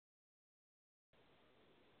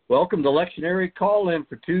Welcome to Lectionary Call-In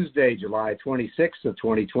for Tuesday, July 26th of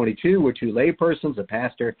 2022, where two laypersons, a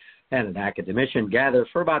pastor and an academician, gather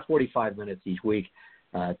for about 45 minutes each week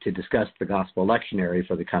to discuss the Gospel Lectionary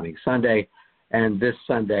for the coming Sunday. And this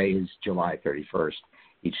Sunday is July 31st.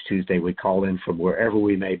 Each Tuesday we call in from wherever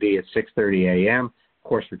we may be at 6:30 a.m. Of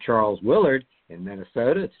course, for Charles Willard in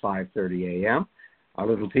Minnesota, it's 5:30 a.m. Our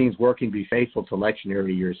little team's working to be faithful to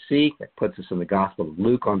Lectionary Year C. That puts us in the Gospel of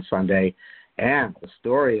Luke on Sunday and the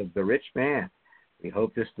story of the rich man. We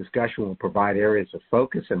hope this discussion will provide areas of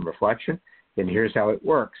focus and reflection. And here's how it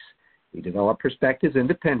works. We develop perspectives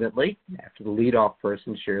independently after the leadoff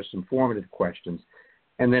person shares some formative questions.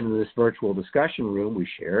 And then in this virtual discussion room, we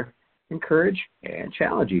share, encourage, and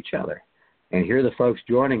challenge each other. And here are the folks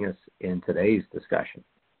joining us in today's discussion.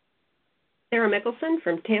 Sarah Mickelson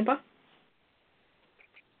from Tampa.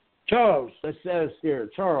 Charles, it says here,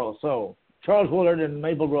 Charles Willard in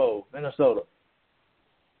Maple Grove, Minnesota,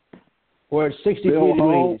 where it's 63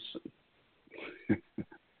 degrees.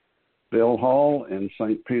 Bill Hall in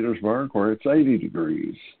St. Petersburg, where it's 80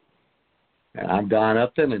 degrees. And I'm Don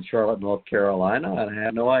Upton in Charlotte, North Carolina, and I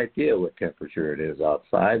have no idea what temperature it is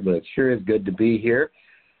outside, but it sure is good to be here.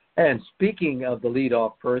 And speaking of the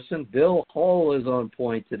leadoff person, Bill Hall is on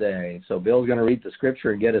point today. So Bill's going to read the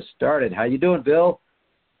scripture and get us started. How you doing, Bill?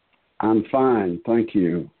 I'm fine, thank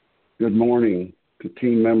you. Good morning to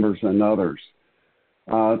team members and others.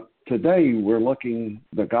 Today we're looking,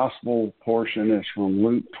 the gospel portion is from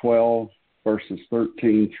Luke 12, verses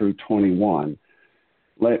 13 through 21.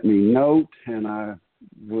 Let me note, and I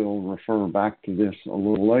will refer back to this a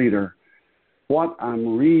little later, what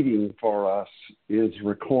I'm reading for us is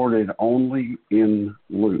recorded only in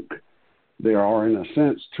Luke. There are, in a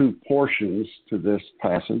sense, two portions to this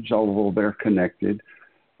passage, although they're connected.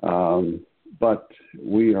 But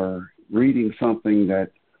we are reading something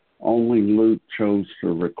that only Luke chose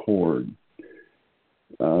to record.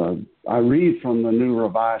 I read from the New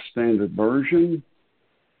Revised Standard Version,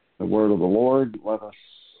 the word of the Lord. Let us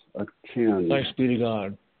attend. Thanks be to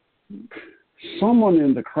God. Someone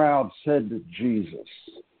in the crowd said to Jesus,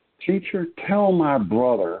 "Teacher, tell my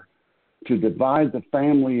brother to divide the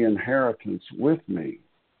family inheritance with me."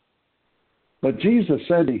 But Jesus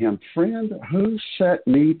said to him, "Friend, who set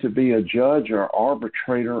me to be a judge or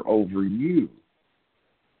arbitrator over you?"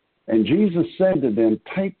 And Jesus said to them,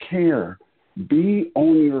 "Take care, be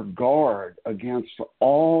on your guard against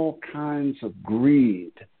all kinds of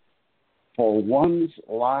greed, for one's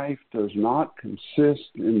life does not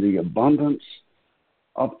consist in the abundance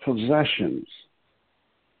of possessions."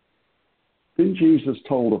 Then Jesus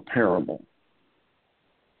told a parable.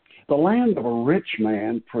 The land of a rich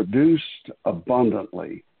man produced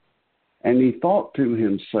abundantly, and he thought to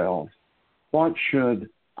himself, "What should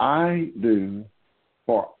I do?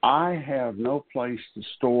 For I have no place to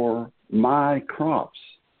store my crops."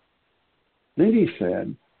 Then he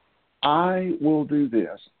said, "I will do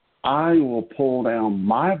this. I will pull down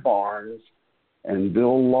my barns and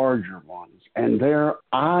build larger ones, and there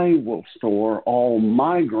I will store all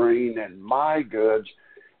my grain and my goods.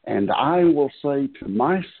 And I will say to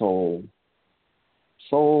my soul,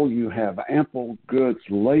 soul, you have ample goods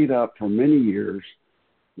laid up for many years.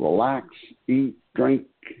 Relax, eat, drink,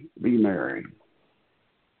 be merry."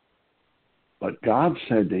 But God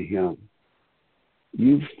said to him,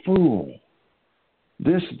 "You fool,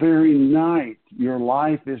 this very night your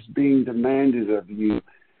life is being demanded of you,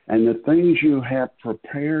 and the things you have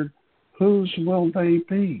prepared, whose will they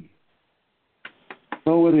be?"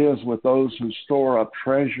 So it is with those who store up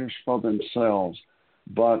treasures for themselves,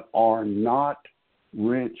 but are not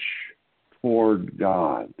rich toward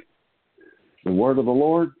God. The word of the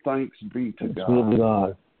Lord, thanks be to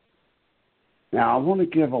God. Now, I want to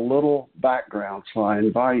give a little background, so I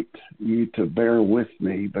invite you to bear with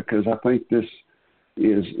me, because I think this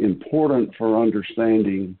is important for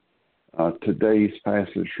understanding today's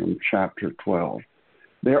passage from chapter 12.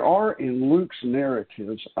 There are in Luke's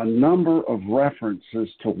narratives a number of references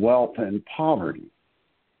to wealth and poverty.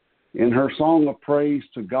 In her song of praise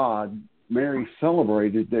to God, Mary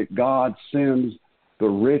celebrated that God sends the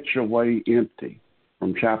rich away empty,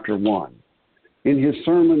 from chapter 1. In his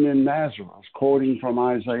sermon in Nazareth, quoting from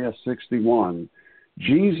Isaiah 61,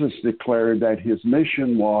 Jesus declared that his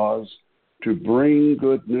mission was to bring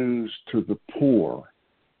good news to the poor,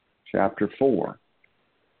 chapter 4.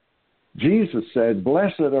 Jesus said,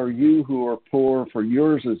 "Blessed are you who are poor, for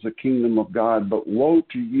yours is the kingdom of God, but woe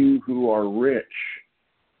to you who are rich,"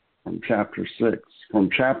 from chapter 6. From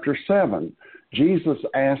chapter 7, Jesus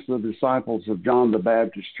asked the disciples of John the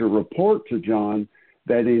Baptist to report to John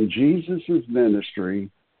that in Jesus'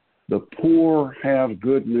 ministry, the poor have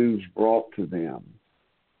good news brought to them.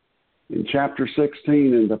 In chapter 16,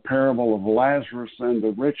 in the parable of Lazarus and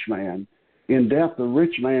the rich man, in death the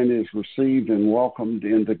rich man is received and welcomed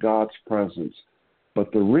into God's presence,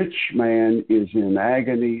 but the rich man is in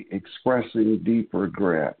agony, expressing deep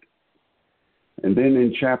regret. And then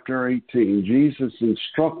in chapter 18, Jesus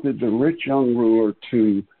instructed the rich young ruler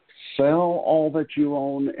to sell all that you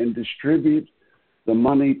own and distribute the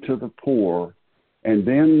money to the poor, and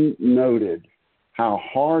then noted how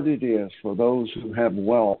hard it is for those who have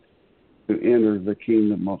wealth to enter the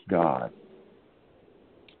kingdom of God.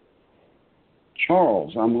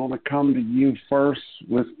 Charles, I'm going to come to you first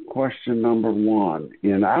with question number 1.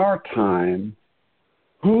 In our time,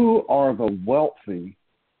 who are the wealthy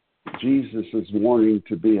Jesus is warning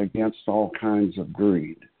to be against all kinds of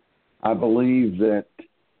greed? I believe that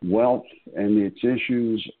wealth and its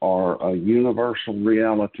issues are a universal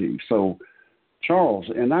reality. So, Charles,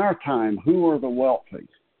 in our time, who are the wealthy?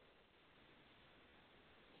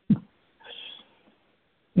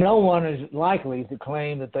 No one is likely to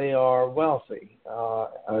claim that they are wealthy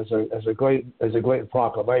as a great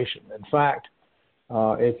proclamation. In fact,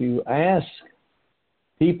 if you ask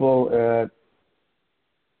people at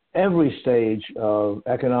every stage of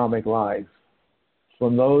economic life,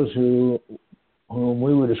 from those whom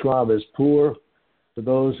we would describe as poor, to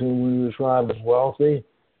those whom we would describe as wealthy,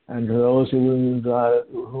 and to those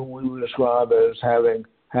whom we would describe as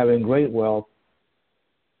having great wealth,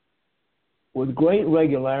 with great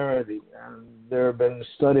regularity, and there have been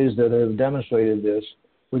studies that have demonstrated this,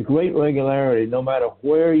 with great regularity, no matter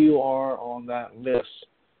where you are on that list,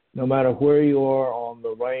 no matter where you are on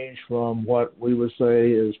the range from what we would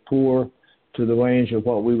say is poor to the range of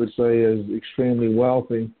what we would say is extremely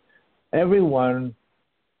wealthy, everyone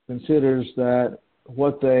considers that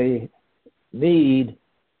what they need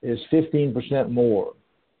is 15% more.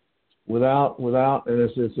 Without, and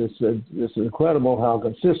it's incredible how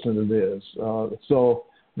consistent it is. So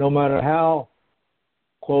no matter how,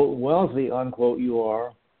 quote, wealthy, unquote, you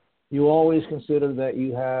are, you always consider that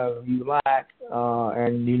you lack,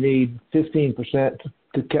 and you need 15%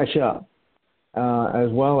 to catch up. As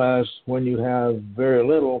well as when you have very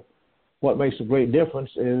little, what makes a great difference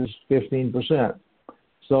is 15%.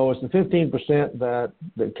 So it's the 15%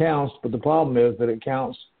 that counts, but the problem is that it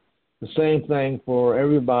counts the same thing for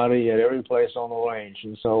everybody at every place on the range.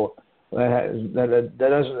 And so that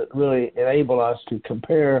doesn't really enable us to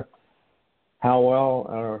compare how well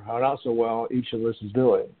or how not so well each of us is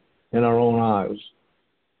doing in our own eyes.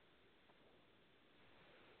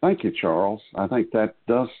 Thank you, Charles. I think that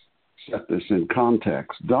does set this in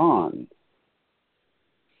context. Don.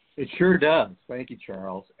 It sure does. Thank you,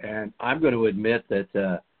 Charles. And I'm going to admit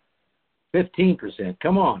that 15%,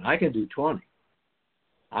 come on, I can do 20.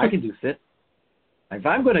 I can do 50. If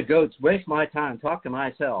I'm going to go waste my time, talk to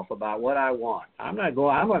myself about what I want, I'm not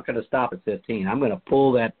going to stop at 15. I'm going to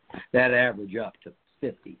pull that average up to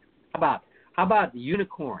 50. How about the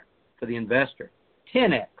unicorn for the investor?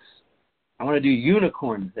 10x. I want to do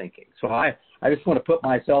unicorn thinking. So I just want to put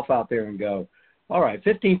myself out there and go, all right,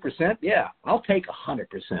 15%, yeah, I'll take 100%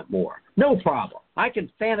 more. No problem. I can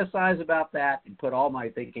fantasize about that and put all my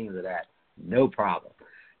thinking into that. No problem.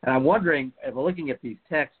 And I'm wondering, if we're looking at these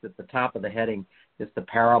texts at the top of the heading, it's the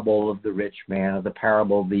parable of the rich man, or the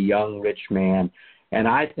parable of the young rich man. And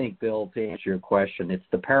I think, Bill, to answer your question, it's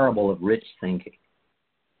the parable of rich thinking.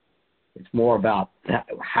 It's more about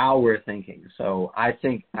how we're thinking. So I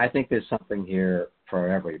think there's something here for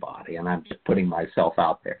everybody, and I'm just putting myself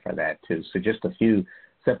out there for that too. So just a few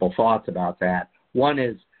simple thoughts about that. One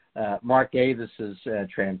is Mark Davis's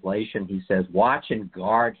translation. He says, "Watch and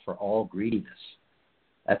guard for all greediness."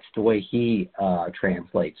 That's the way he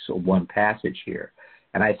translates one passage here.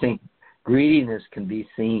 And I think greediness can be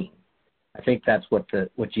seen. I think that's what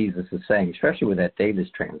Jesus is saying, especially with that Davis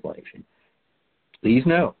translation. Please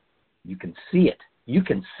know, you can see it. You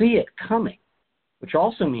can see it coming, which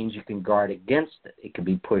also means you can guard against it. It can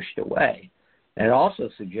be pushed away. And it also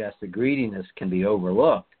suggests that greediness can be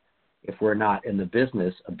overlooked if we're not in the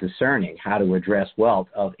business of discerning how to address wealth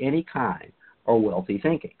of any kind or wealthy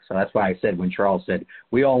thinking. So that's why I said, when Charles said,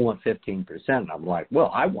 we all want 15%, I'm like,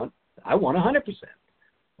 well, I want 100%. I want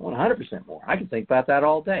 100% more. I can think about that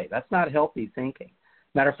all day. That's not healthy thinking.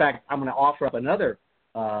 Matter of fact, I'm going to offer up another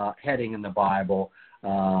heading in the Bible.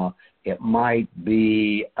 It might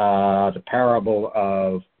be the parable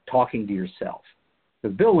of talking to yourself.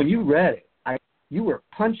 Because, Bill, when you read it, you were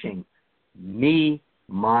punching me,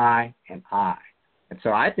 my, and I. And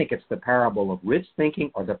so I think it's the parable of rich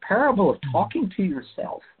thinking, or the parable of talking to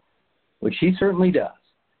yourself, which he certainly does.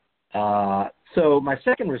 So my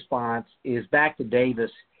second response is back to Davis.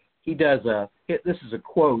 He does this is a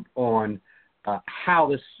quote on how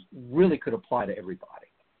this really could apply to everybody.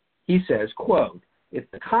 He says, quote, if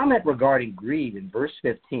the comment regarding greed in verse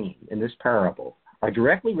 15 in this parable are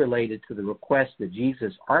directly related to the request that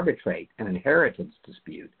Jesus arbitrate an inheritance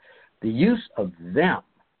dispute, the use of them,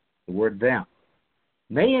 the word them,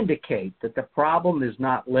 may indicate that the problem is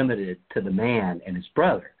not limited to the man and his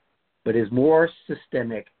brother, but is more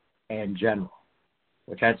systemic and general,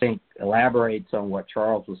 which I think elaborates on what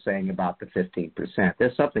Charles was saying about the 15%.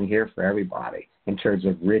 There's something here for everybody in terms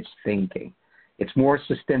of rich thinking. It's more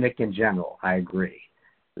systemic and general, I agree.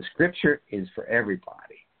 The scripture is for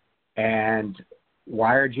everybody. And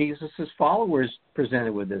why are Jesus' followers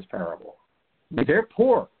presented with this parable? They're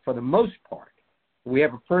poor for the most part. We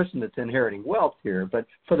have a person that's inheriting wealth here, but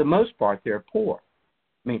for the most part, they're poor.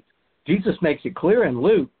 I mean, Jesus makes it clear in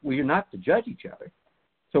Luke, we're not to judge each other.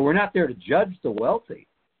 So we're not there to judge the wealthy.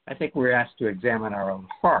 I think we're asked to examine our own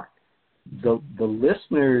heart. The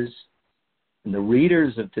listeners and the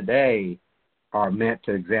readers of today are meant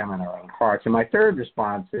to examine our own hearts. And my third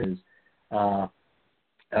response is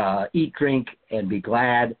eat, drink, and be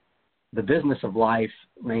glad. The business of life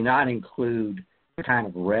may not include the kind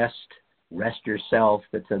of rest yourself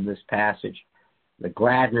that's in this passage. The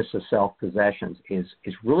gladness of self-possessions is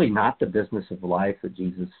really not the business of life that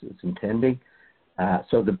Jesus is intending.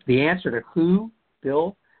 So the answer to who,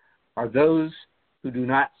 Bill, are those who do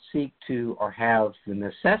not seek to or have the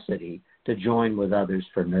necessity to join with others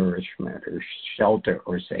for nourishment or shelter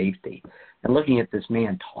or safety. And looking at this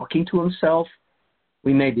man talking to himself,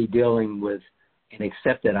 we may be dealing with an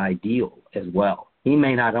accepted ideal as well. He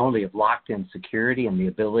may not only have locked in security and the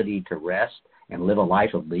ability to rest and live a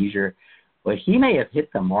life of leisure, but he may have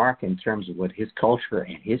hit the mark in terms of what his culture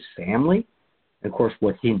and his family, and of course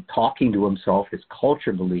what him talking to himself, his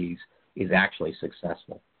culture believes is actually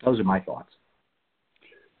successful. Those are my thoughts.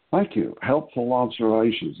 Thank you. Helpful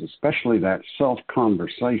observations, especially that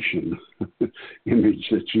self-conversation image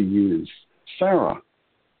that you use. Sarah?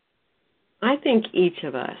 I think each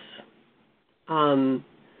of us,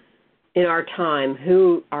 in our time,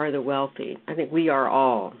 who are the wealthy? I think we are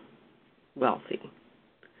all wealthy.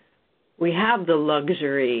 We have the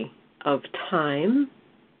luxury of time,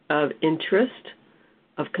 of interest,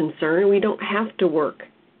 of concern. We don't have to work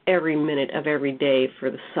every minute of every day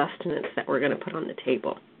for the sustenance that we're going to put on the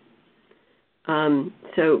table.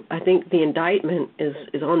 So I think the indictment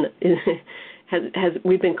is on the,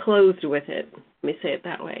 we've been clothed with it. Let me say it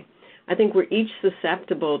that way. I think we're each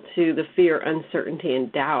susceptible to the fear, uncertainty,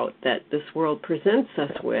 and doubt that this world presents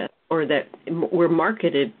us with, or that we're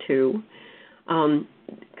marketed to.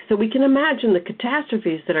 So we can imagine the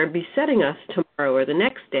catastrophes that are besetting us tomorrow or the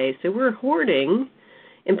next day. So we're hoarding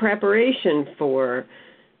in preparation for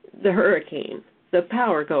the hurricane, the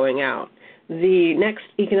power going out, the next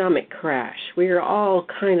economic crash. We are all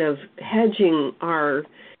kind of hedging our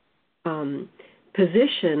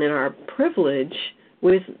position and our privilege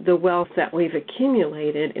with the wealth that we've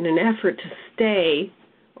accumulated in an effort to stay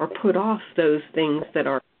or put off those things that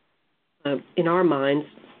are, in our minds,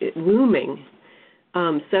 looming.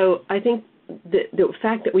 So I think the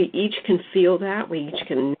fact that we each can feel that, we each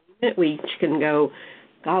can name it, we each can go,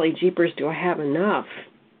 golly jeepers, do I have enough?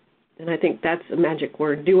 And I think that's a magic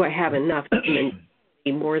word, do I have enough,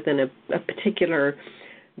 more than a particular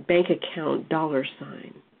bank account dollar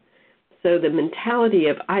sign. So the mentality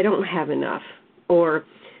of I don't have enough, or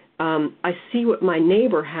I see what my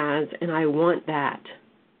neighbor has and I want that.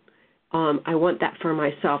 I want that for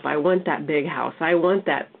myself. I want that big house. I want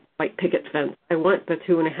that white picket fence. I want the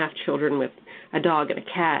 2.5 children with a dog and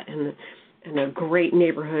a cat and a great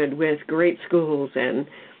neighborhood with great schools. And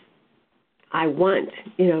I want,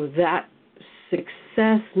 that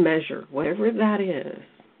success measure, whatever that is,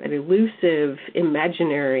 that elusive,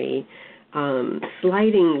 imaginary,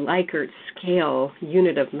 sliding Likert scale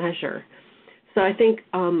unit of measure. So I think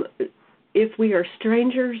if we are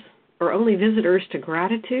strangers or only visitors to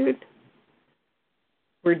gratitude,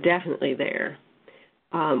 we're definitely there.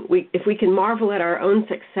 If we can marvel at our own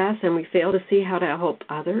success and we fail to see how to help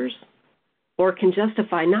others, or can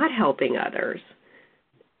justify not helping others,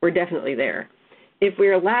 we're definitely there. If we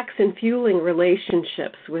are lax in fueling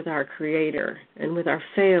relationships with our Creator and with our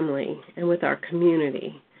family and with our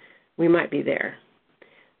community, we might be there.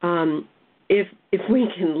 If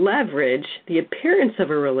we can leverage the appearance of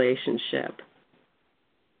a relationship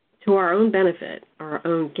to our own benefit, our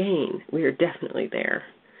own gain, we are definitely there.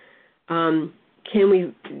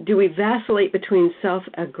 Do we vacillate between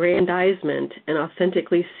self-aggrandizement and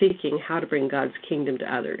authentically seeking how to bring God's kingdom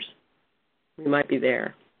to others? We might be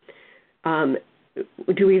there.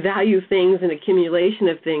 Do we value things and accumulation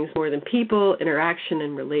of things more than people, interaction,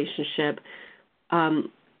 and relationship?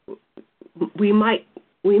 we might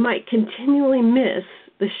continually miss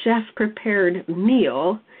the chef-prepared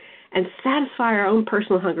meal and satisfy our own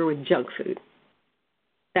personal hunger with junk food.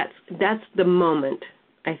 That's the moment,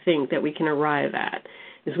 I think, that we can arrive at,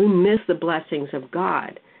 is we miss the blessings of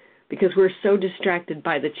God because we're so distracted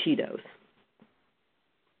by the Cheetos.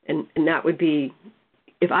 And that would be,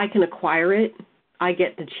 if I can acquire it, I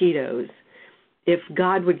get the Cheetos. If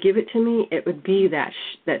God would give it to me, it would be that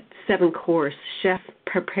 7-course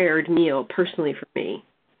chef-prepared meal personally for me.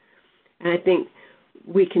 And I think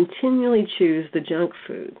we continually choose the junk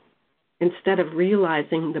food instead of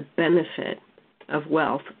realizing the benefit of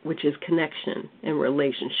wealth, which is connection and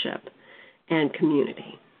relationship and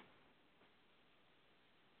community.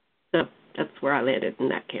 So that's where I landed in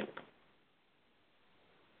that camp.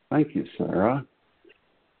 Thank you, Sarah.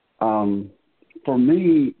 For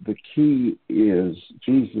me, the key is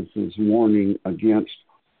Jesus' warning against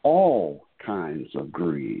all kinds of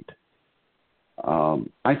greed.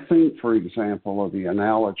 I think, for example, of the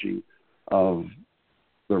analogy of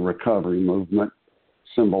the recovery movement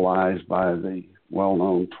symbolized by the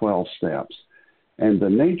well-known 12 steps. And the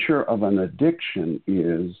nature of an addiction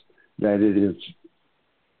is that it is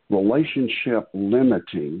relationship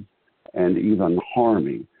limiting and even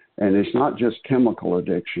harming. And it's not just chemical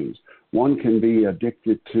addictions. One can be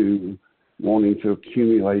addicted to wanting to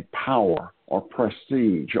accumulate power or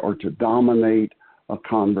prestige or to dominate a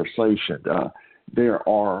conversation. There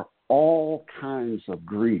are all kinds of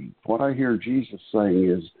greed. What I hear Jesus saying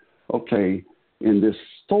is, okay, in this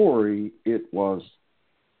story, it was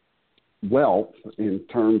wealth in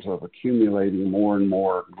terms of accumulating more and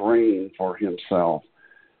more grain for himself.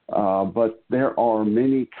 But there are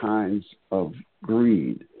many kinds of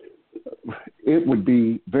greed. It would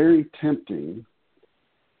be very tempting,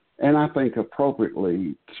 and I think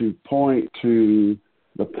appropriately, to point to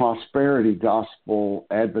the prosperity gospel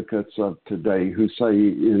advocates of today who say,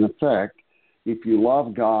 in effect, if you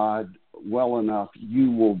love God well enough,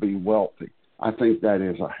 you will be wealthy. I think that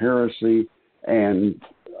is a heresy and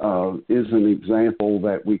is an example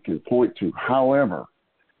that we can point to. However,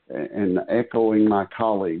 and echoing my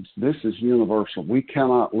colleagues, this is universal. We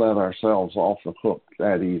cannot let ourselves off the hook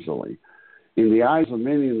that easily. In the eyes of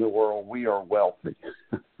many in the world, we are wealthy.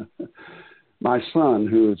 My son,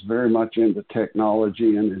 who is very much into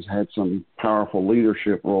technology and has had some powerful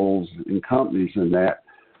leadership roles in companies in that,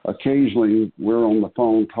 occasionally we're on the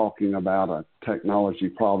phone talking about a technology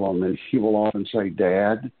problem, and he will often say,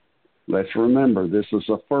 Dad, let's remember this is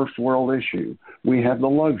a first world issue. We have the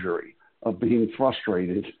luxury of being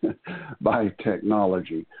frustrated by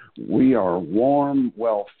technology. We are warm,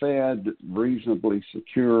 well-fed, reasonably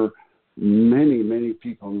secure. Many, many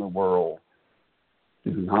people in the world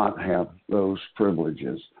do not have those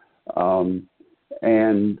privileges.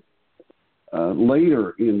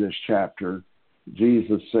 Later in this chapter,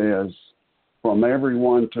 Jesus says, from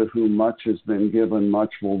everyone to whom much has been given,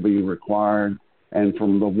 much will be required, and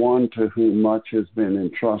from the one to whom much has been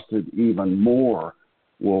entrusted, even more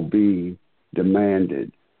will be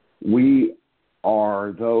demanded. We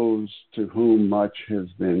are those to whom much has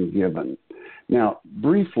been given. Now,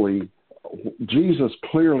 briefly, Jesus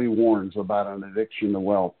clearly warns about an addiction to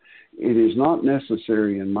wealth. It is not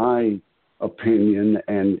necessary, in my opinion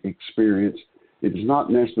and experience, it is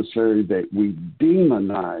not necessary that we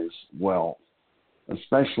demonize wealth,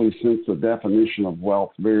 especially since the definition of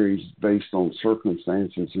wealth varies based on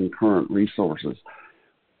circumstances and current resources.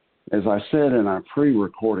 As I said in our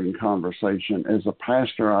pre-recording conversation, as a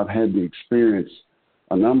pastor, I've had the experience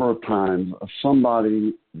a number of times of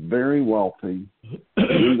somebody very wealthy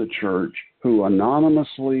in the church who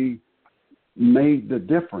anonymously made the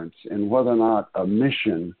difference in whether or not a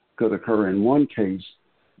mission could occur. In one case,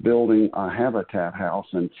 building a Habitat house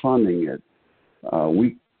and funding it.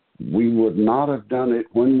 We would not have done it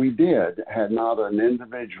when we did had not an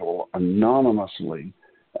individual anonymously,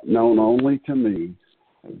 known only to me,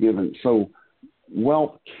 given. So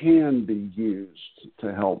wealth can be used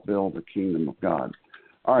to help build the kingdom of God.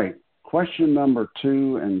 All right, question number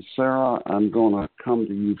 2, and Sarah, I'm going to come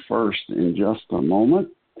to you first in just a moment.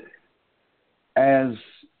 As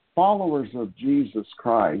followers of Jesus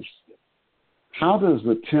Christ, how does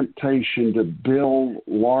the temptation to build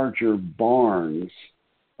larger barns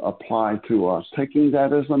apply to us? Taking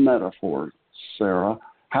that as a metaphor, Sarah,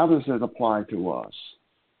 how does it apply to us?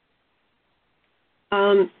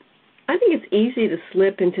 I think it's easy to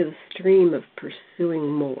slip into the stream of pursuing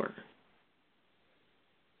more.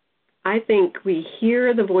 I think we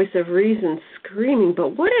hear the voice of reason screaming,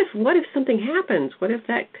 but what if something happens? What if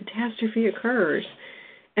that catastrophe occurs?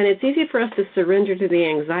 And it's easy for us to surrender to the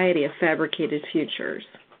anxiety of fabricated futures.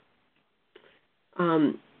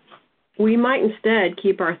 We might instead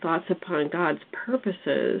keep our thoughts upon God's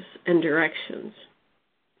purposes and directions.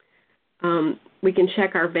 We can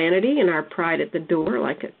check our vanity and our pride at the door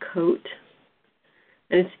like a coat.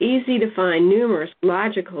 And it's easy to find numerous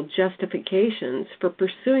logical justifications for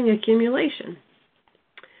pursuing accumulation,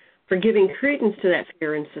 for giving credence to that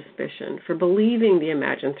fear and suspicion, for believing the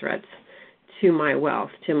imagined threats to my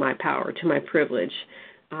wealth, to my power, to my privilege,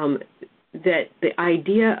 that the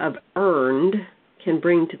idea of earned can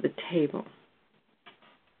bring to the table.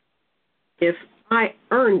 If I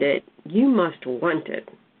earned it, you must want it.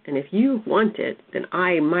 And if you want it, then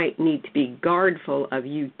I might need to be guardful of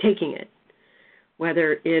you taking it.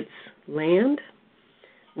 Whether it's land,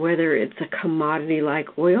 whether it's a commodity like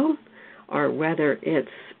oil, or whether it's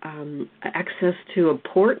access to a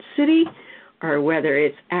port city, or whether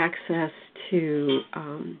it's access to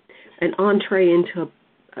an entree into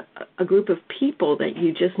a group of people that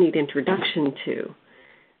you just need introduction to.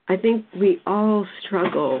 I think we all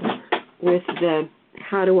struggle with the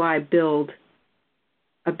how do I build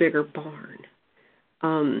a bigger barn,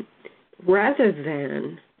 rather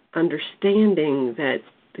than understanding that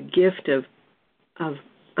the gift of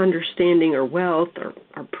understanding or wealth or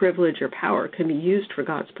privilege or power can be used for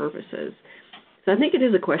God's purposes. So I think it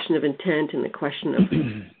is a question of intent and the question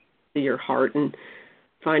of your heart and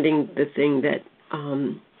finding the thing that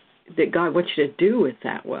that God wants you to do with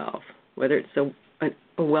that wealth, whether it's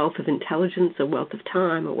a wealth of intelligence, a wealth of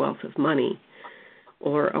time, a wealth of money,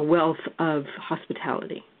 or a wealth of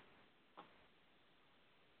hospitality.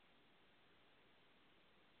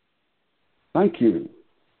 Thank you.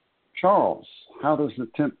 Charles, how does the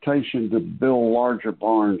temptation to build larger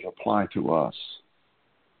barns apply to us?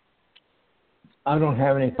 I don't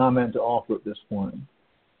have any comment to offer at this point.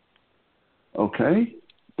 Okay.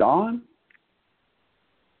 Don?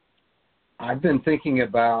 I've been thinking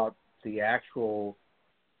about the actual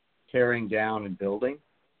tearing down and building,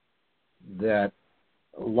 that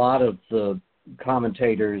a lot of the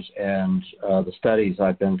commentators and the studies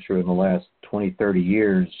I've been through in the last 20, 30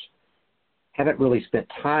 years haven't really spent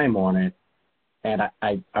time on it, and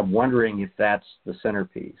I'm wondering if that's the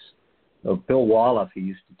centerpiece. So Bill Wallach, who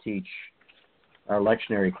used to teach our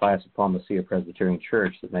lectionary class at Palma Sia Presbyterian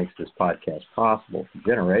Church that makes this podcast possible for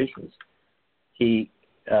generations, he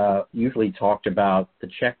usually talked about the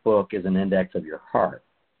checkbook as an index of your heart.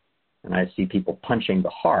 And I see people punching the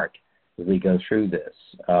heart as we go through this,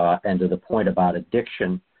 and to the point about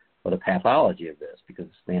addiction or the pathology of this, because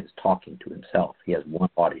this man is talking to himself. He has one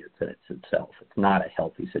audience, and it's himself. It's not a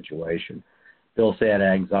healthy situation. Bill said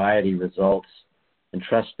anxiety results in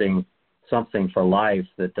trusting something for life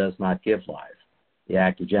that does not give life. The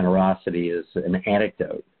act of generosity is an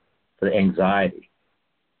antidote for the anxiety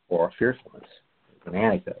or fearfulness. It's an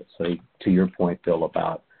antidote. So to your point, Bill,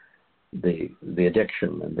 about the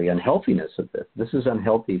addiction and the unhealthiness of this. This is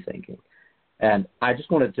unhealthy thinking. And I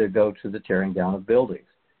just wanted to go to the tearing down of buildings.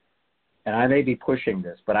 And I may be pushing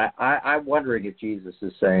this, but I'm wondering if Jesus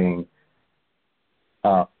is saying,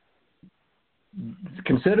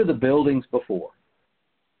 consider the buildings before,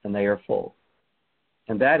 and they are full.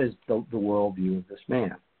 And that is the worldview of this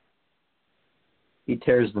man. He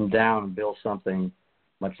tears them down and builds something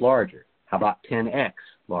much larger. How about 10x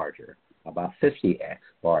larger? How about 50x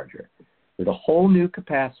larger? With a whole new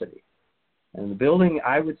capacity. And the building,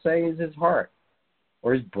 I would say, is his heart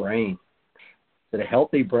or his brain. Is it a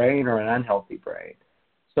healthy brain or an unhealthy brain?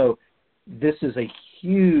 So this is a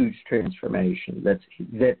huge transformation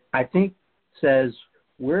that I think says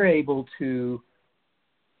we're able to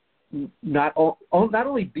not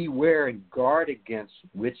only beware and guard against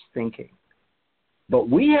rich thinking, but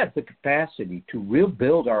we have the capacity to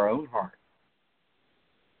rebuild our own heart.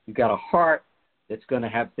 You've got a heart that's going to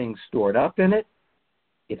have things stored up in it.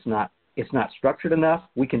 It's not structured enough.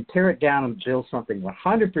 We can tear it down and build something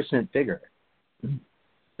 100% bigger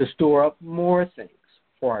to store up more things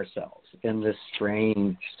for ourselves in this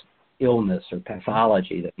strange illness or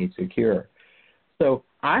pathology that needs a cure. So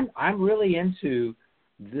I'm really into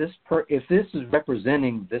this. If this is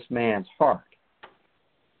representing this man's heart,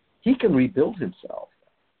 he can rebuild himself.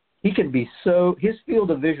 He can be his field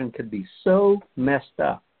of vision could be so messed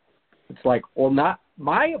up. It's like, well, not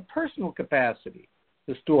my personal capacity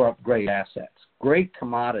to store up great assets, great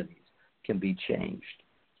commodities can be changed.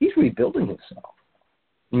 He's rebuilding himself,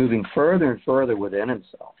 moving further and further within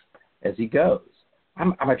himself as he goes.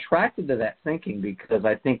 I'm attracted to that thinking because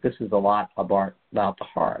I think this is a lot about the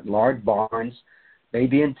heart. Large barns may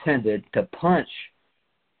be intended to punch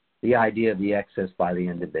the idea of the excess by the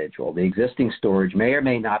individual. The existing storage may or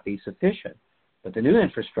may not be sufficient, but the new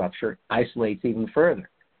infrastructure isolates even further.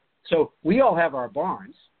 So we all have our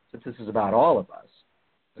barns, since this is about all of us,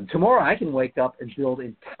 And tomorrow I can wake up and build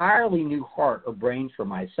entirely new heart or brain for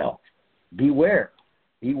myself. Beware,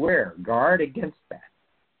 guard against that.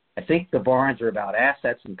 I think the barns are about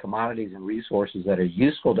assets and commodities and resources that are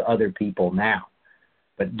useful to other people now.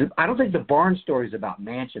 But I don't think the barn story is about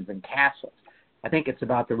mansions and castles. I think it's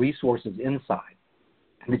about the resources inside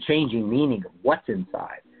and the changing meaning of what's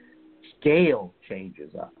inside. Scale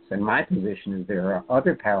changes us. And my position is there are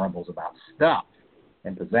other parables about stuff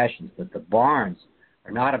and possessions, but the barns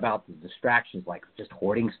are not about the distractions like just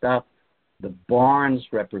hoarding stuff. The barns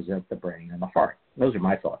represent the brain and the heart. Those are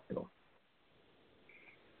my thoughts, Bill.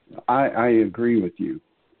 I agree with you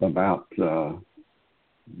about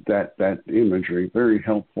that imagery. Very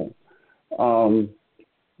helpful.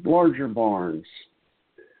 Larger barns.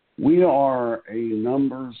 We are a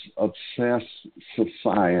numbers-obsessed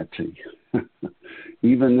society,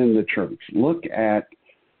 even in the church. Look at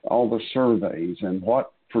all the surveys and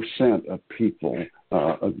what percent of people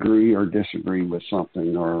agree or disagree with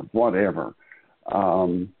something or whatever.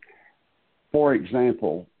 For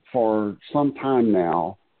example, for some time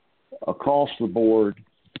now, across the board,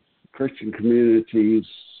 Christian communities,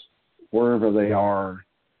 wherever they are,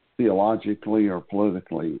 theologically or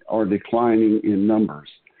politically, are declining in numbers.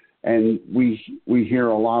 And we hear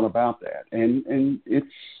a lot about that. And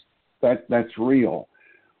that's real.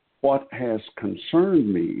 What has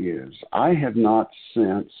concerned me is I have not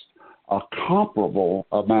sensed a comparable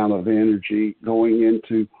amount of energy going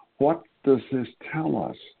into what does this tell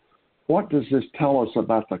us? What does this tell us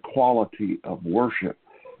about the quality of worship?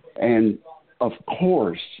 And of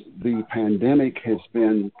course, the pandemic has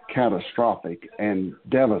been catastrophic and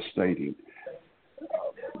devastating.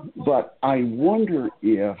 But I wonder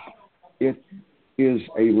if it is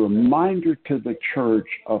a reminder to the church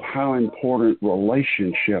of how important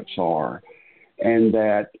relationships are, and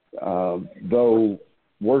that though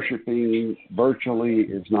worshiping virtually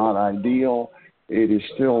is not ideal, it is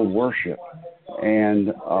still worship.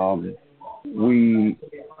 And we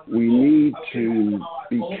need to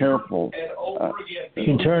be careful. Can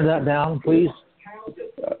you turn that down, please?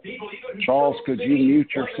 Charles, could you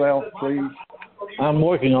mute yourself, please? I'm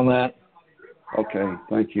working on that. Okay,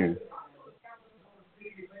 thank you.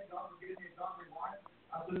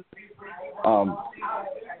 I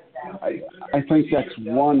think that's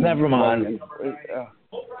one. Never mind.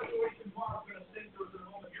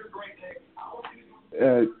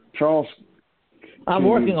 Charles? I'm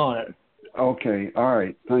working on it. Okay, all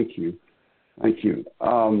right, thank you.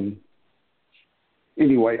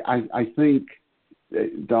 Anyway, I think,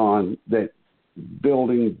 Don, that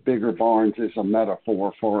building bigger barns is a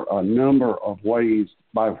metaphor for a number of ways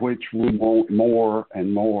by which we want more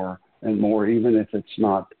and more and more, even if it's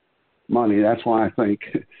not money. That's why I think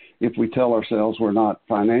if we tell ourselves we're not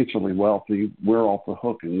financially wealthy, we're off the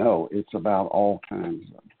hook. And no, it's about all kinds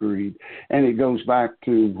of greed. And it goes back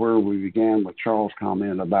to where we began with Charles'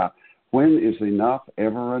 comment about when is enough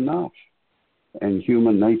ever enough? And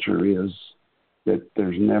human nature is that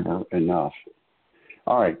there's never enough.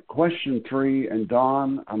 All right, question 3, and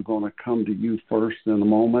Don, I'm going to come to you first in a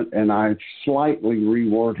moment, and I've slightly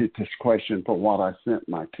reworded this question for what I sent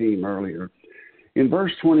my team earlier. In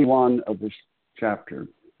verse 21 of this chapter,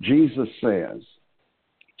 Jesus says,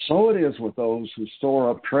 "So it is with those who store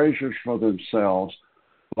up treasures for themselves,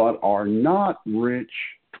 but are not rich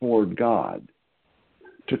toward God."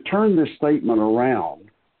 To turn this statement around,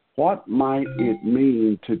 what might it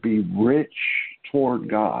mean to be rich toward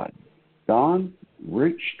God? Don,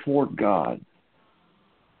 rich toward God.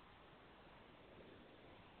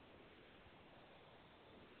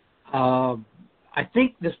 I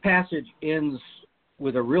think this passage ends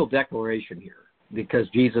with a real declaration here, because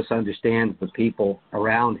Jesus understands the people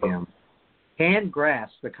around him and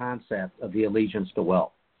grasps the concept of the allegiance to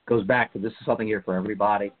wealth. Goes back to this is something here for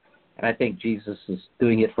everybody. And I think Jesus is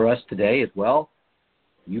doing it for us today as well.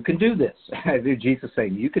 You can do this. Jesus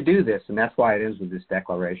saying, you can do this. And that's why it ends with this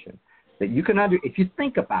declaration. That you can if you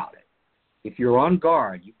think about it, if you're on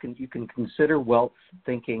guard, you can consider wealth,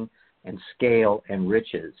 thinking, and scale and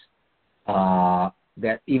riches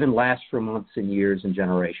that even last for months and years and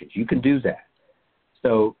generations. You can do that.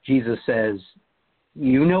 So Jesus says,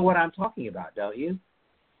 you know what I'm talking about, don't you?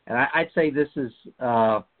 And I'd say this is,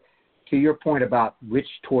 to your point about rich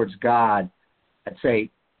towards God, I'd say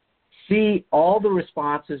see all the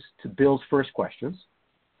responses to Bill's first questions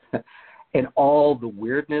and all the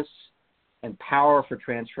weirdness and power for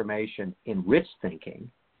transformation in rich thinking,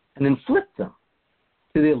 and then flip them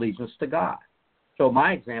to the allegiance to God. So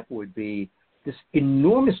my example would be this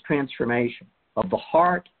enormous transformation of the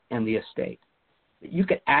heart and the estate. You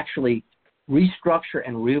could actually restructure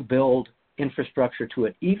and rebuild infrastructure to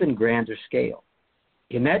an even grander scale.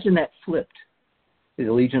 Imagine that flipped, the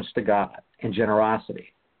allegiance to God and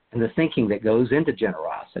generosity and the thinking that goes into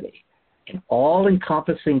generosity. And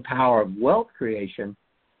all-encompassing power of wealth creation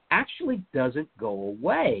actually doesn't go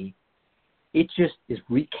away. It just is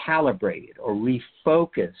recalibrated or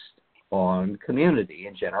refocused on community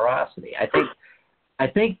and generosity. I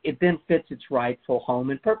think it then fits its rightful home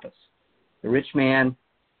and purpose. The rich man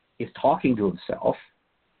is talking to himself.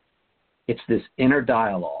 It's this inner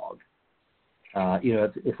dialogue.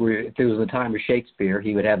 If there was a time of Shakespeare,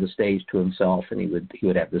 he would have the stage to himself, and he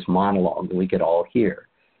would have this monologue that we could all hear.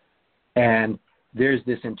 And there's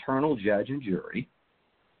this internal judge and jury,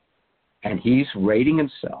 and he's rating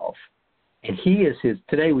himself, and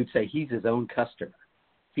today we'd say he's his own customer.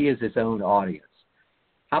 He is his own audience.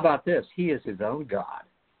 How about this? He is his own God.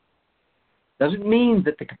 Doesn't mean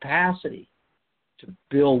that the capacity to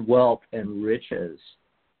build wealth and riches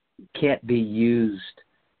can't be used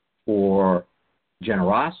for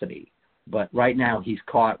generosity, but right now he's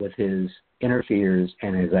caught with his inner fears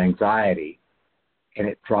and his anxiety, and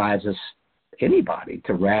it drives anybody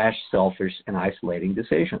to rash, selfish, and isolating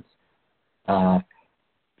decisions.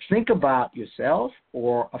 Think about yourself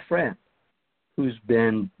or a friend who's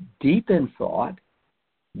been deep in thought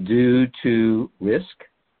due to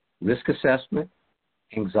risk assessment,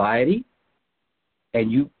 anxiety,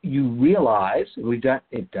 and you realize, and we've done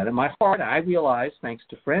it in my heart, I realize, thanks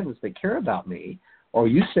to friends that care about me, or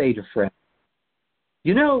you say to friends,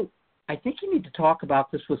 I think you need to talk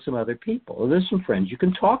about this with some other people, or there's some friends you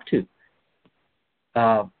can talk to.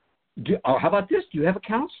 How about this? Do you have a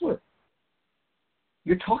counselor?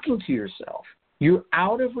 You're talking to yourself. You're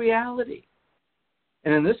out of reality.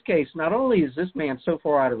 And in this case, not only is this man so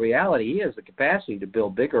far out of reality, he has the capacity to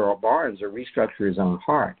build bigger barns or restructure his own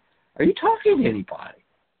heart. Are you talking to anybody?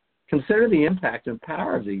 Consider the impact and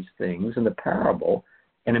power of these things in the parable,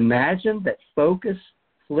 and imagine that focus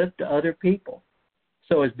flipped to other people.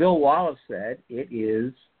 So as Bill Wallace said, it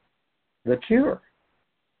is the cure.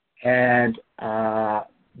 And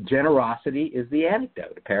generosity is the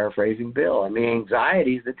antidote, paraphrasing Bill. And the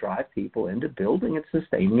anxieties that drive people into building and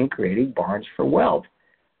sustaining and creating barns for wealth,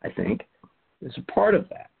 I think, is a part of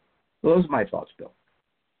that. Well, those are my thoughts, Bill.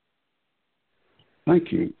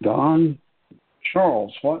 Thank you, Don.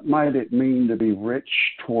 Charles, what might it mean to be rich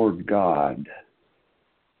toward God?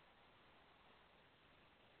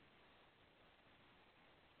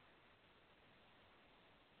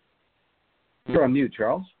 You're on mute,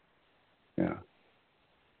 Charles. Yeah.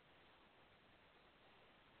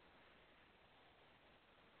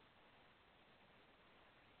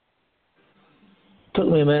 Took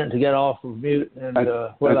me a minute to get off of mute. And that's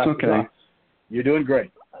okay. You're doing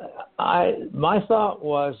great. My thought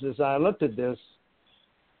was, as I looked at this,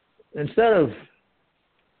 instead of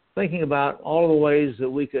thinking about all the ways that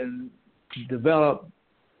we can develop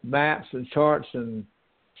maps and charts and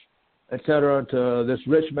et cetera to this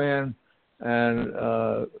rich man and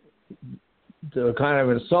to kind of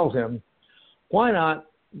insult him, why not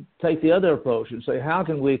take the other approach and say, how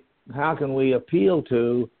can we appeal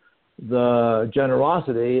to the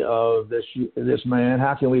generosity of this man?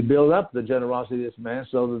 How can we build up the generosity of this man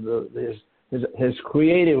so that his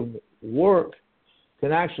creative work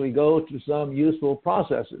can actually go to some useful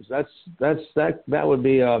processes? That would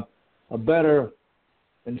be a better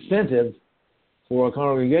incentive for a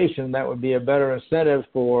congregation. That would be a better incentive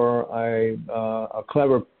for a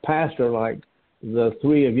clever pastor like the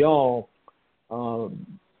three of y'all,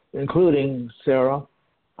 including Sarah.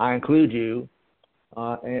 I include you.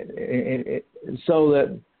 And so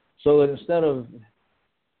that instead of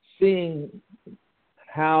seeing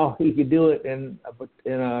how he could do it in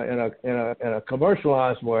a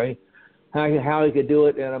commercialized way, how he could do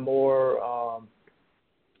it in a more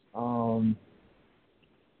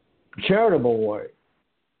charitable way,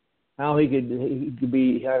 how he could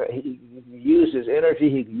use his energy,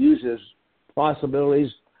 he could use his possibilities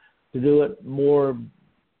to do it more.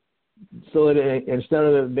 So that instead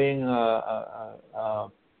of it being a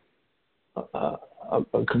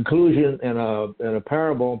conclusion in a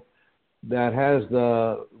parable that has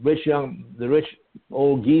the rich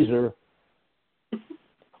old geezer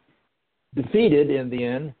defeated in the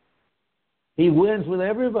end, he wins with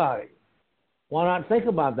everybody. Why not think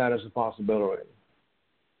about that as a possibility?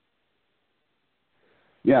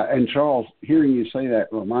 Yeah, and Charles, hearing you say that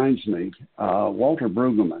reminds me, Walter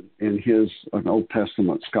Brueggemann, an Old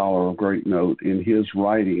Testament scholar of great note, in his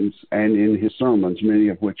writings and in his sermons, many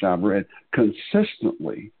of which I've read,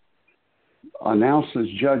 consistently announces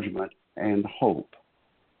judgment and hope.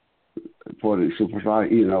 What's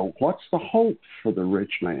the hope for the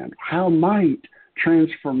rich man? How might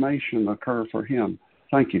transformation occur for him?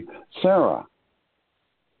 Thank you. Sarah,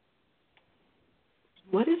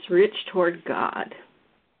 What is rich toward God?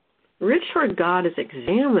 Rich toward God is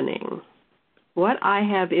examining what I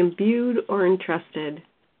have imbued or entrusted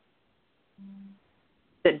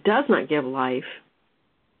that does not give life.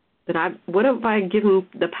 What have I given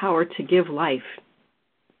the power to give life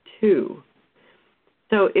to?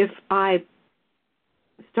 So if I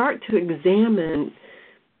start to examine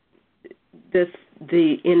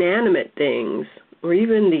the inanimate things or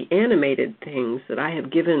even the animated things that I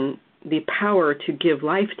have given the power to give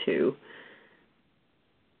life to,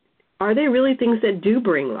 are they really things that do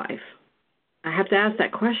bring life? I have to ask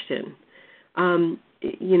that question.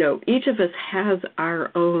 Each of us has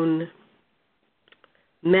our own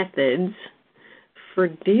methods for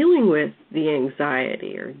dealing with the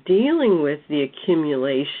anxiety or dealing with the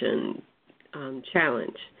accumulation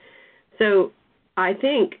challenge. So I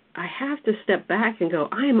think I have to step back and go,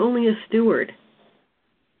 I am only a steward.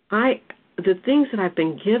 The things that I've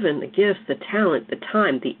been given, the gifts, the talent, the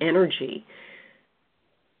time, the energy,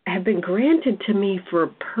 have been granted to me for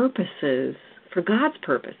purposes, for God's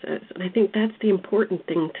purposes. And I think that's the important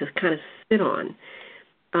thing to kind of sit on.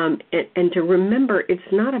 And to remember, it's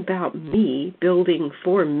not about me building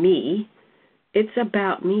for me. It's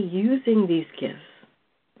about me using these gifts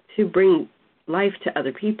to bring life to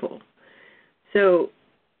other people. So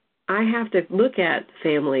I have to look at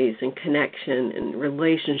families and connection and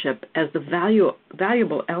relationship as the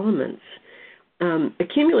valuable elements.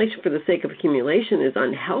 Accumulation for the sake of accumulation is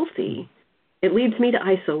unhealthy. It leads me to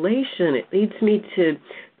isolation. It leads me to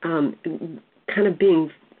kind of being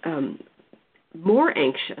more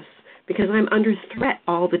anxious because I'm under threat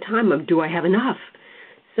all the time of, do I have enough?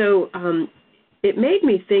 So it made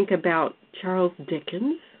me think about Charles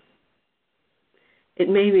Dickens. It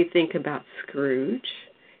made me think about Scrooge.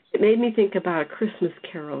 It made me think about A Christmas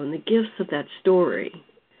Carol and the gifts of that story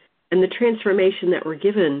and the transformation that we're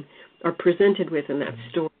given or presented with in that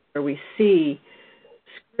story, where we see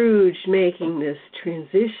Scrooge making this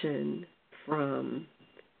transition from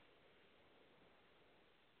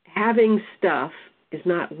having stuff is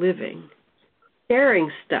not living.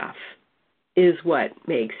 Sharing stuff is what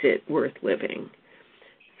makes it worth living.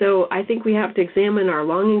 So I think we have to examine our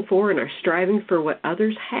longing for and our striving for what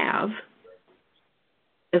others have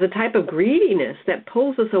as a type of greediness that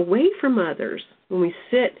pulls us away from others. When we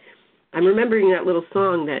sit, I'm remembering that little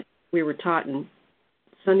song that we were taught in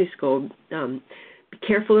Sunday school, be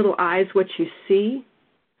careful little eyes what you see,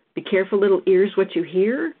 be careful little ears what you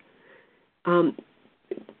hear.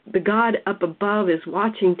 The God up above is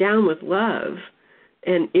watching down with love,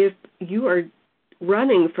 and if you are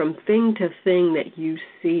running from thing to thing that you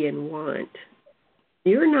see and want,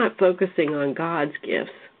 you're not focusing on God's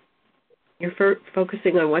gifts. You're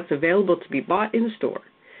focusing on what's available to be bought in the store.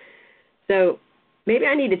 So maybe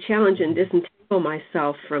I need to challenge and disentangle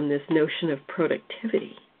myself from this notion of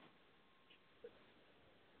productivity.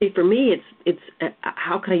 See, for me, it's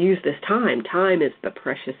how can I use this time? Time is the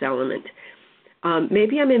precious element.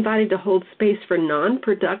 Maybe I'm invited to hold space for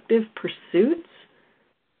non-productive pursuits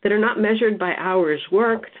that are not measured by hours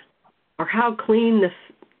worked or how clean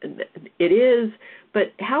it is,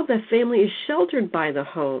 but how the family is sheltered by the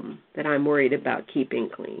home that I'm worried about keeping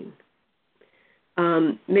clean.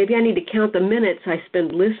 Maybe I need to count the minutes I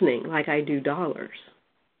spend listening like I do dollars.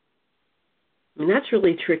 I mean, that's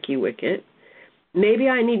really tricky, Wicket. Maybe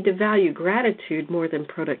I need to value gratitude more than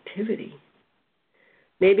productivity.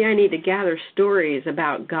 Maybe I need to gather stories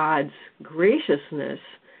about God's graciousness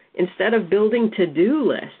instead of building to-do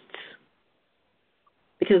lists,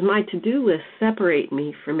 because my to-do lists separate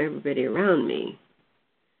me from everybody around me.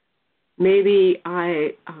 Maybe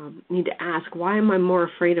I need to ask, why am I more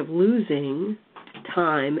afraid of losing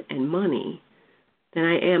time and money than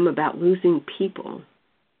I am about losing people?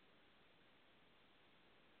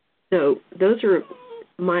 So those are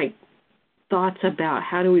my thoughts about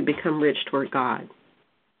how do we become rich toward God.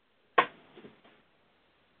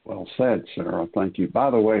 Well said, Sarah. Thank you. By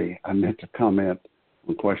the way, I meant to comment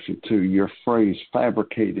on question 2. Your phrase,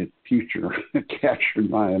 fabricated future, captured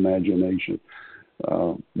my imagination.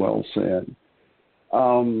 Well said.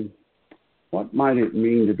 What might it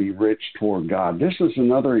mean to be rich toward God? This is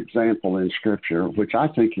another example in Scripture, which I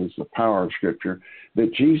think is the power of Scripture,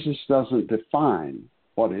 that Jesus doesn't define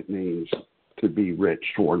what it means to be rich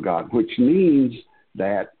toward God, which means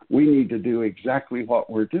that we need to do exactly what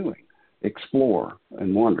we're doing, explore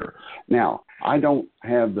and wonder. Now, I don't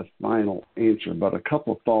have the final answer, but a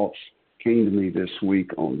couple of thoughts came to me this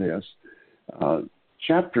week on this.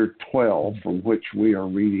 Chapter 12, from which we are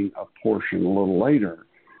reading a portion a little later,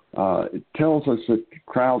 it tells us that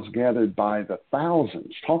crowds gathered by the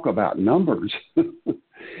thousands. Talk about numbers.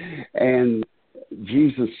 And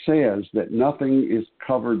Jesus says that nothing is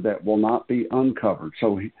covered that will not be uncovered.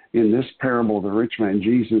 So in this parable of the rich man,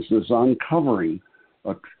 Jesus is uncovering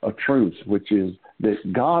a truth, which is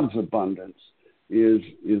that God's abundance is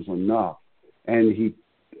enough. And he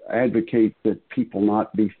advocates that people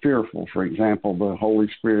not be fearful. For example, the Holy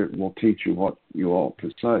Spirit will teach you what you ought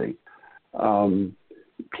to say.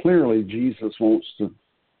 Clearly, Jesus wants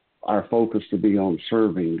our focus to be on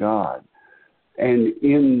serving God. And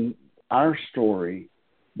in our story,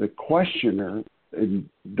 the questioner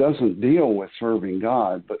doesn't deal with serving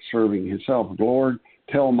God, but serving himself. Lord,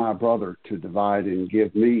 tell my brother to divide and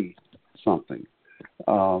give me something.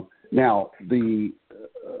 Now, the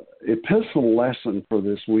epistle lesson for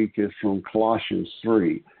this week is from Colossians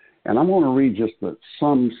 3. And I'm going to read just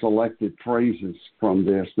some selected phrases from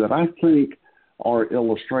this that I think are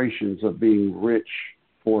illustrations of being rich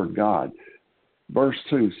toward God. Verse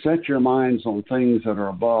 2, set your minds on things that are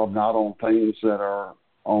above, not on things that are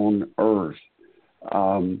on earth.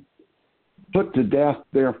 Put to death,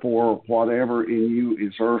 therefore, whatever in you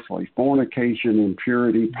is earthly, fornication,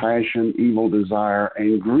 impurity, passion, evil desire,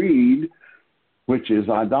 and greed, which is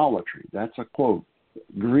idolatry. That's a quote.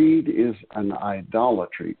 Greed is an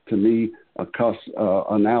idolatry. To me,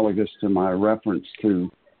 analogous to my reference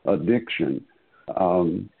to addiction.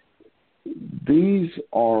 These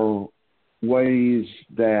are ways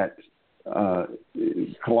that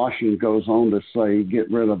Colossians goes on to say,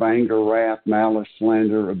 get rid of anger, wrath, malice,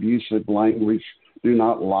 slander, abusive language. Do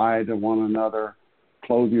not lie to one another.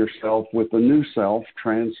 Clothe yourself with the new self,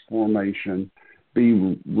 transformation.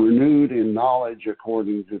 Be renewed in knowledge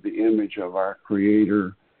according to the image of our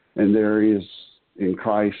Creator. And there is in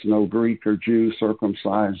Christ no Greek or Jew,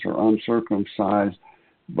 circumcised or uncircumcised,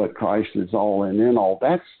 but Christ is all and in all.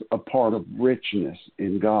 That's a part of richness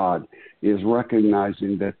in God, is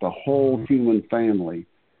recognizing that the whole human family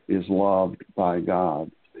is loved by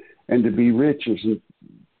God. And to be rich isn't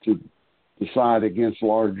to decide against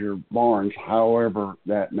larger barns, however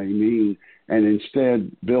that may mean, and instead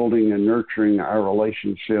building and nurturing our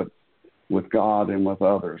relationship with God and with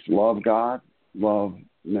others. Love God, love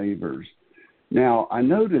neighbors. Now, I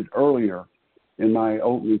noted earlier in my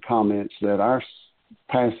opening comments that our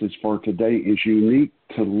passage for today is unique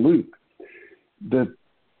to Luke. The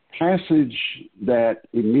passage that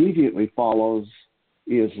immediately follows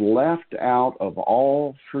is left out of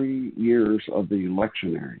all 3 years of the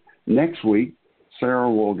lectionary. Next week,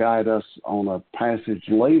 Sarah will guide us on a passage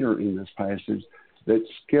later in this passage that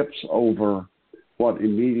skips over what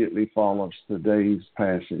immediately follows today's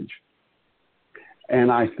passage.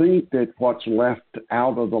 And I think that what's left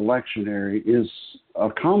out of the lectionary is a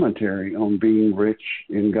commentary on being rich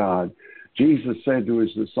in God. Jesus said to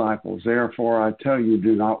his disciples, therefore I tell you,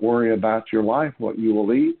 do not worry about your life, what you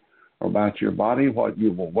will eat, or about your body, what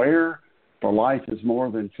you will wear. For life is more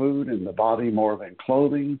than food, and the body more than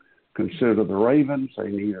clothing. Consider the ravens, they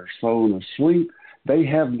neither sow nor sleep. They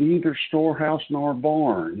have neither storehouse nor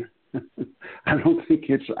barn. I don't think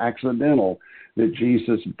it's accidental that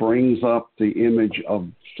Jesus brings up the image of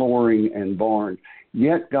storing and barn.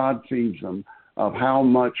 Yet God feeds them. Of how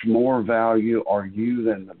much more value are you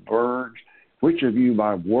than the birds? Which of you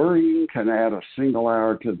by worrying can add a single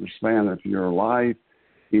hour to the span of your life?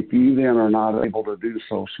 If you then are not able to do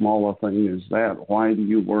so small a thing as that, why do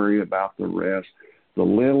you worry about the rest? The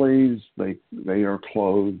lilies, they are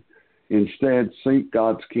clothed. Instead, seek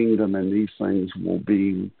God's kingdom, and these things will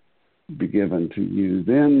be given to you.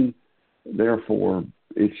 Then, therefore,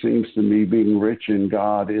 it seems to me being rich in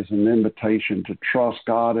God is an invitation to trust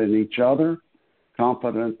God and each other,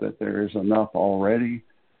 confident that there is enough already,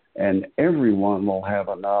 and everyone will have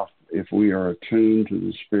enough if we are attuned to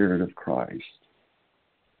the Spirit of Christ.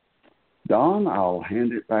 Don, I'll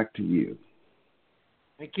hand it back to you.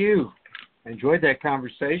 Thank you. I enjoyed that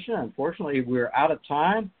conversation. Unfortunately, we're out of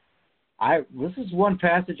time. This is one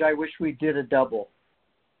passage I wish we did a double.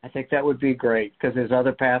 I think that would be great because there's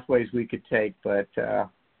other pathways we could take, but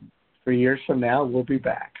 3 years from now, we'll be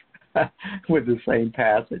back with the same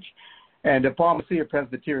passage. And Palma Sia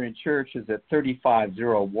Presbyterian Church is at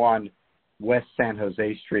 3501 West San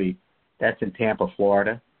Jose Street. That's in Tampa,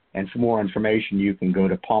 Florida. And for more information, you can go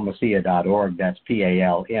to palmacia.org. That's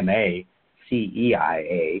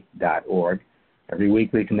PALMACEIA.org. Every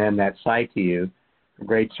week we commend that site to you for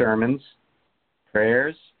great sermons,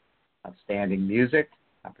 prayers, outstanding music,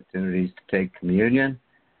 opportunities to take communion,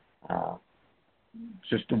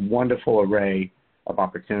 just a wonderful array of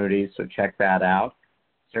opportunities, so check that out.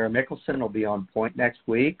 Sarah Mickelson will be on point next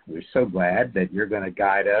week. We're so glad that you're going to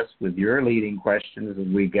guide us with your leading questions as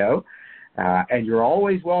we go. And you're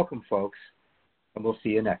always welcome, folks, and we'll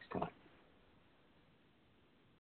see you next time.